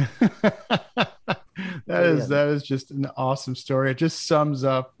 That is just an awesome story. It just sums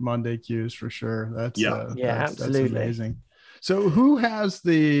up Monday Qs for sure. That's absolutely. That's amazing. So who has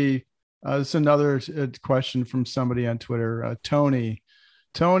the this is another question from somebody on Twitter, Tony,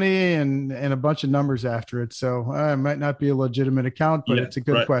 and a bunch of numbers after it. So it might not be a legitimate account, but it's a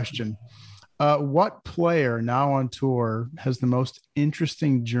good question. What player now on tour has the most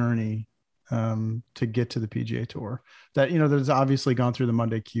interesting journey to get to the PGA Tour that, there's obviously gone through the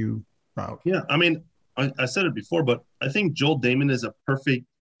Monday Q route? Yeah. I mean, I said it before, but I think Joel Dahmen is a perfect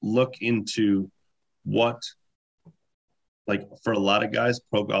look into what, for a lot of guys,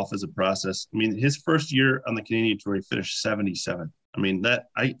 pro golf is a process. I mean, his first year on the Canadian Tour, he finished 77. I mean, that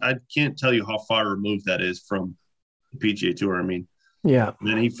I can't tell you how far removed that is from the PGA Tour. I mean, yeah. And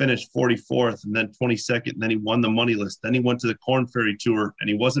then he finished 44th and then 22nd, and then he won the money list. Then he went to the Korn Ferry Tour, and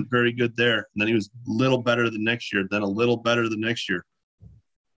he wasn't very good there. And then he was a little better the next year, then a little better the next year.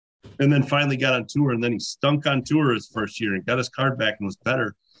 And then finally got on tour, and then he stunk on tour his first year and got his card back and was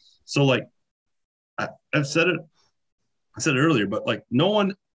better. So, I've said it. I said it earlier, but no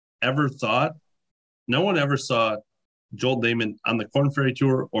one ever saw Joel Dahmen on the Korn Ferry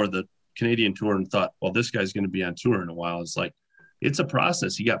Tour or the Canadian Tour and thought, well, this guy's going to be on tour in a while. It's a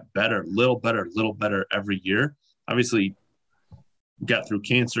process. He got better, little better every year. Obviously got through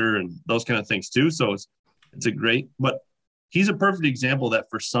cancer and those kind of things too. So but he's a perfect example that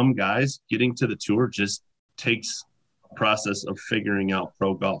for some guys, getting to the tour just takes a process of figuring out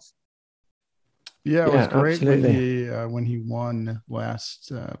pro golf. Yeah, it was great when he won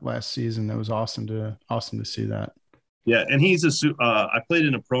last season. It was awesome to see that. Yeah, and he's I played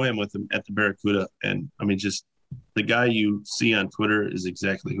in a pro-am with him at the Barracuda, and I mean, just the guy you see on Twitter is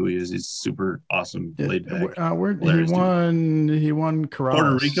exactly who he is. He's super awesome, laid back. He won Corrales.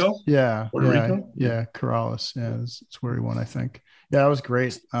 Puerto Rico? Yeah. Puerto Rico? Yeah, Corrales. Yeah, that's where he won, I think. Yeah, that was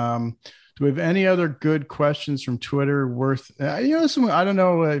great. Do we have any other good questions from Twitter worth, this one, I don't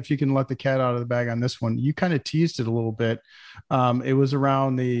know if you can let the cat out of the bag on this one. You kind of teased it a little bit. It was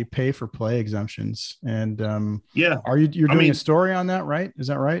around the pay for play exemptions. And Yeah. you're doing a story on that, right? Is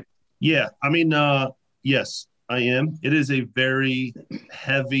that right? Yeah. I mean, yes, I am. It is a very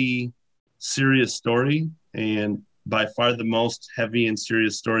heavy, serious story, and by far the most heavy and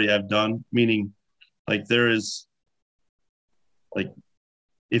serious story I've done, meaning like there is like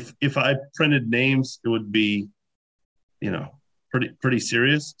if I printed names, it would be, pretty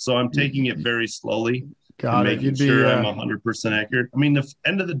serious. So I'm taking it very slowly and making sure I'm 100% accurate. I mean, the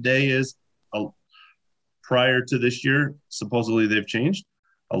end of the day is prior to this year, supposedly they've changed.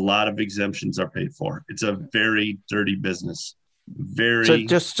 A lot of exemptions are paid for. It's a very dirty business. So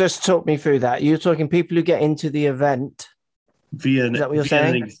just talk me through that. You're talking people who get into the event via is that what you're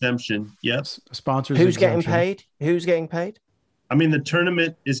saying? An exemption. Yes. Sponsors. Who's getting paid? Who's getting paid? I mean, the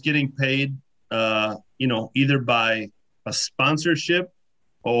tournament is getting paid, either by a sponsorship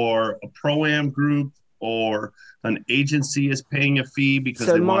or a pro-am group or an agency is paying a fee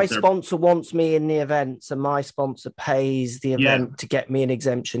because my sponsor wants me in the event, so my sponsor pays the event to get me an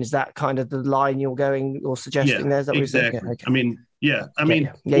exemption. Is that kind of the line you're going or suggesting there? Is that exactly. What you're saying? Okay. I mean, yeah. I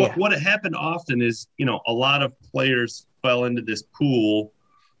mean, what happened often is, a lot of players fell into this pool,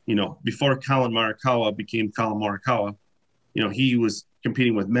 before Colin Morikawa became Colin Morikawa. He was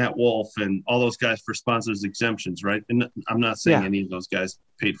competing with Matt Wolff and all those guys for sponsors exemptions, right? And I'm not saying any of those guys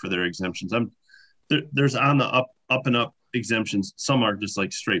paid for their exemptions. There's on the up and up exemptions. Some are just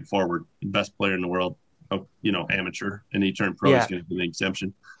like straightforward, best player in the world, amateur, and he turned pro, he's going to get an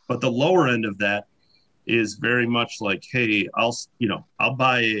exemption. But the lower end of that is very much like, hey, I'll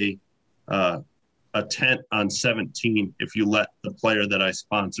buy a tent on 17 if you let the player that I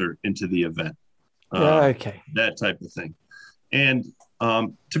sponsor into the event. That type of thing. And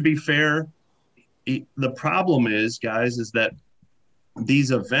to be fair, the problem is, guys, is that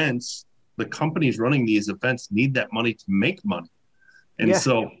these events, the companies running these events need that money to make money. And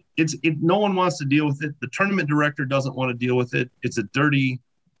so no one wants to deal with it. The tournament director doesn't want to deal with it. It's a dirty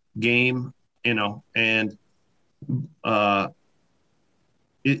game, and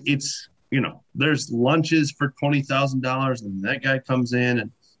it's, there's lunches for $20,000 and that guy comes in,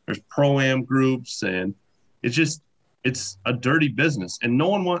 and there's pro-am groups, and it's a dirty business, and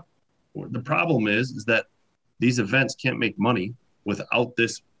the problem is that these events can't make money without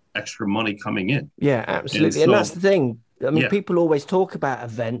this extra money coming in. Yeah, absolutely. And that's the thing. I mean, people always talk about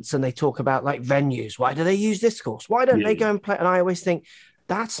events and they talk about like venues. Why do they use this course? Why don't they go and play? And I always think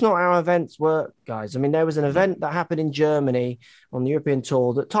that's not how events work, guys. I mean, there was an event that happened in Germany on the European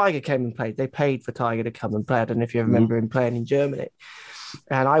Tour that Tiger came and played. They paid for Tiger to come and play. I don't know if you remember him playing in Germany.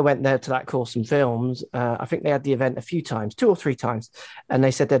 And I went there to that course and filmed. I think they had the event a few times, 2 or 3 times. And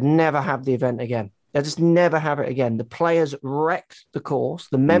they said they'd never have the event again. They'll just never have it again. The players wrecked the course.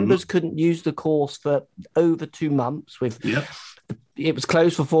 The members couldn't use the course for over 2 months. It was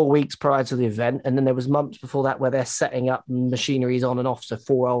closed for 4 weeks prior to the event. And then there was months before that where they're setting up and machinery's on and off. So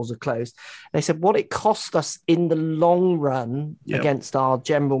 4 holes are closed. They said what it cost us in the long run against our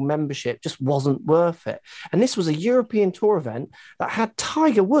general membership just wasn't worth it. And this was a European Tour event that had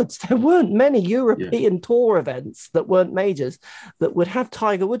Tiger Woods. There weren't many European Tour events that weren't majors that would have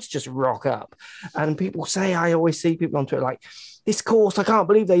Tiger Woods just rock up. And people say, I always see people on Twitter like, this course, I can't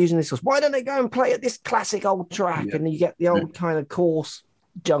believe they're using this course. Why don't they go and play at this classic old track? Yeah. And you get the old kind of course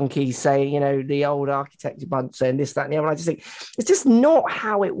junkies saying, the old architecture bunch saying this, that, and the other. And I just think it's just not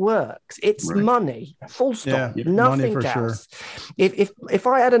how it works. It's money, full stop, nothing else. Sure. If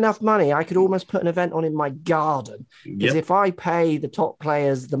I had enough money, I could almost put an event on in my garden. Because if I pay the top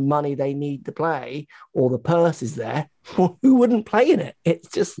players the money they need to play, or the purse is there, well, who wouldn't play in it? It's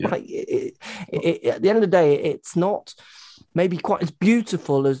just like at the end of the day, it's not maybe quite as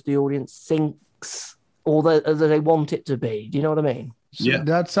beautiful as the audience thinks or as they want it to be. Do you know what I mean? So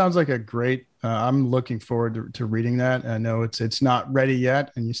that sounds like a great, I'm looking forward to reading that. I know it's not ready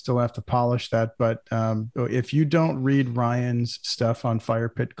yet and you still have to polish that, but if you don't read Ryan's stuff on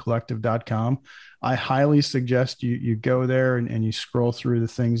firepitcollective.com, I highly suggest you go there and you scroll through the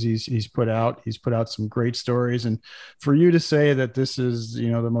things he's put out. He's put out some great stories, and for you to say that this is,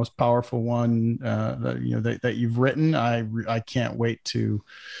 the most powerful one that you've written, I can't wait to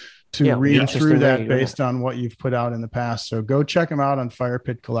read through that based on what you've put out in the past. So go check him out on Fire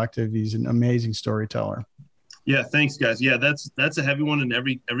Pit Collective. He's an amazing storyteller. Yeah. Thanks, guys. Yeah, that's a heavy one. And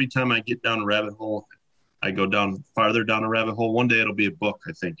every time I get down a rabbit hole, I go down farther down a rabbit hole. One day it'll be a book,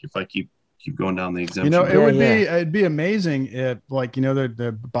 I think, if I keep going down the exemption. It'd be amazing if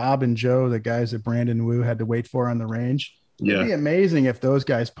the Bob and Joe, the guys that Brandon Wu had to wait for on the range. It'd be amazing if those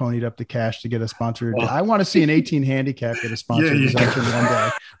guys ponied up the cash to get a sponsor. I want to see an 18 handicap get a sponsor possession one day.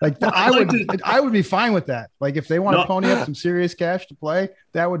 Like I would be fine with that. Like if they want to pony up some serious cash to play,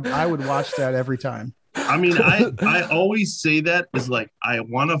 I would watch that every time. I mean, I always say that is like, I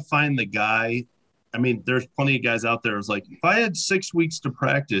want to find the guy. I mean, there's plenty of guys out there. It's like, if I had 6 weeks to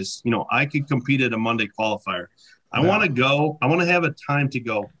practice, I could compete at a Monday qualifier. I want to go. I want to have a time to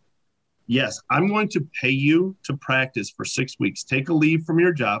go. Yes, I'm going to pay you to practice for 6 weeks. Take a leave from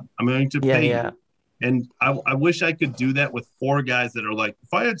your job. I'm going to pay you. And I wish I could do that with 4 guys that are like,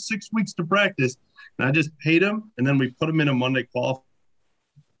 if I had 6 weeks to practice and I just paid them and then we put them in a Monday qualifier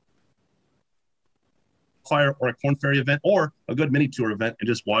or a Corn Ferry event or a good mini tour event and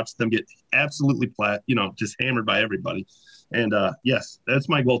just watch them get absolutely just hammered by everybody. And yes, that's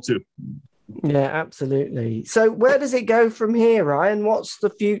my goal too. Yeah, absolutely. So where does it go from here, Ryan? What's the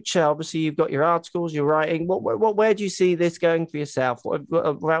future? Obviously, you've got your articles, you're writing. Where do you see this going for yourself?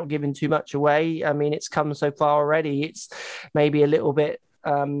 Without giving too much away, I mean, it's come so far already. It's maybe a little bit,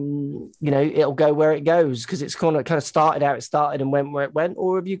 it'll go where it goes because it's kind of started and went where it went.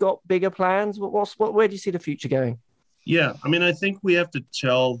 Or have you got bigger plans? Where do you see the future going? Yeah, I mean, I think we have to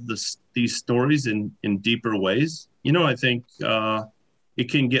tell these stories in deeper ways. I think it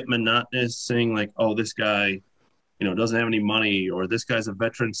can get monotonous saying like, oh, this guy, doesn't have any money, or this guy's a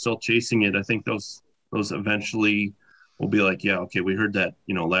veteran still chasing it. I think those eventually will be like, yeah, okay, we heard that,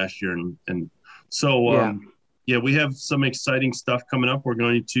 last year. And so, we have some exciting stuff coming up. We're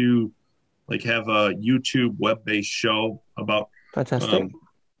going to have a YouTube web-based show about fantastic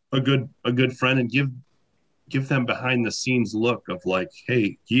a good friend and give them behind the scenes look of like,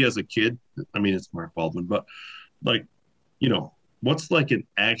 hey, he has a kid. I mean, it's Mark Baldwin, but what's like an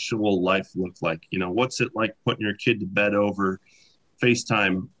actual life look like? What's it like putting your kid to bed over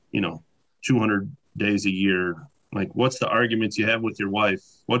FaceTime, 200 days a year? Like, what's the arguments you have with your wife?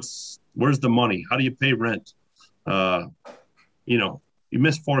 Where's the money? How do you pay rent? You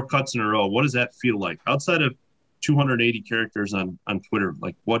missed 4 cuts in a row. What does that feel like? Outside of 280 characters on Twitter,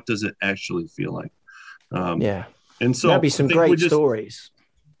 like, what does it actually feel like? And so that'd be some great stories.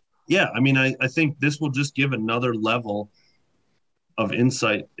 Yeah. I mean, I think this will just give another level of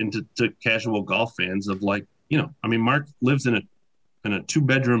insight into casual golf fans of like, Mark lives in a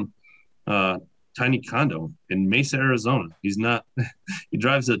 2-bedroom tiny condo in Mesa, Arizona. He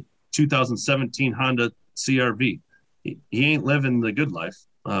drives a 2017 Honda CRV. He ain't living the good life.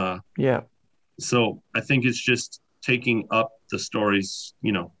 So I think it's just taking up the stories,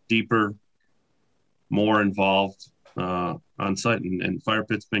 deeper, more involved on site. And Fire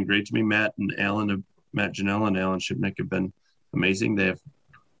Pit's been great to me. Matt Janella and Alan Shipnick have been amazing.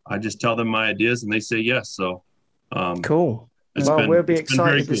 I just tell them my ideas and they say yes. So cool. We'll be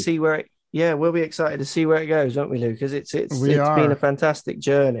excited to see where it goes, won't we, Lou? Because it's been a fantastic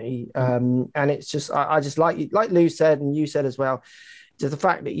journey. And it's just I just like Lou said and you said as well, just the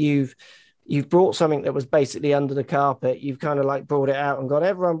fact that you've brought something that was basically under the carpet. You've kind of like brought it out and gone,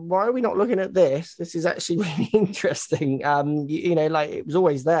 everyone, why are we not looking at this? This is actually really interesting. Like it was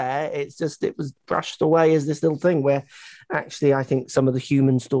always there. It's just, it was brushed away as this little thing where actually I think some of the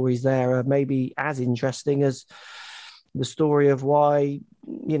human stories there are maybe as interesting as the story of why,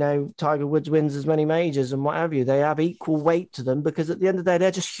 Tiger Woods wins as many majors and what have you. They have equal weight to them because at the end of the day,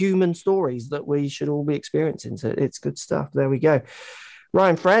 they're just human stories that we should all be experiencing. So it's good stuff. There we go.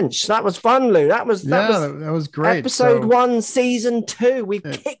 Ryan French, that was fun, Lou. That was great. Episode 1, season 2. We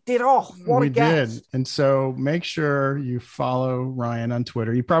kicked it off. What a guest. Did. And so make sure you follow Ryan on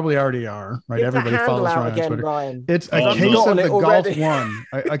Twitter. You probably already are, right? Everybody follows Ryan on Twitter. Ryan. It's a case of the Golf One.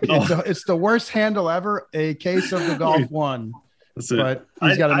 It's the worst handle ever. A case of the Golf One. But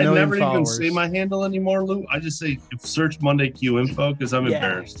he's got a million I never followers. even say my handle anymore, Lou. I just say search Monday Q Info because I'm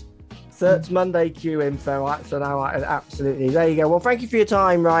embarrassed. Search Monday Q Info. So now, absolutely. There you go. Well, thank you for your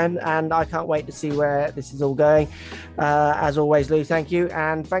time, Ryan. And I can't wait to see where this is all going. As always, Lou, thank you.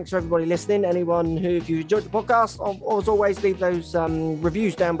 And thanks for everybody listening. Anyone who, if you enjoyed the podcast, as always, leave those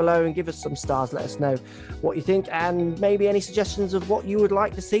reviews down below and give us some stars. Let us know what you think and maybe any suggestions of what you would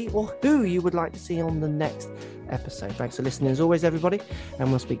like to see or who you would like to see on the next episode. Thanks for listening as always, everybody. And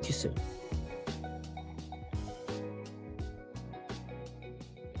we'll speak to you soon.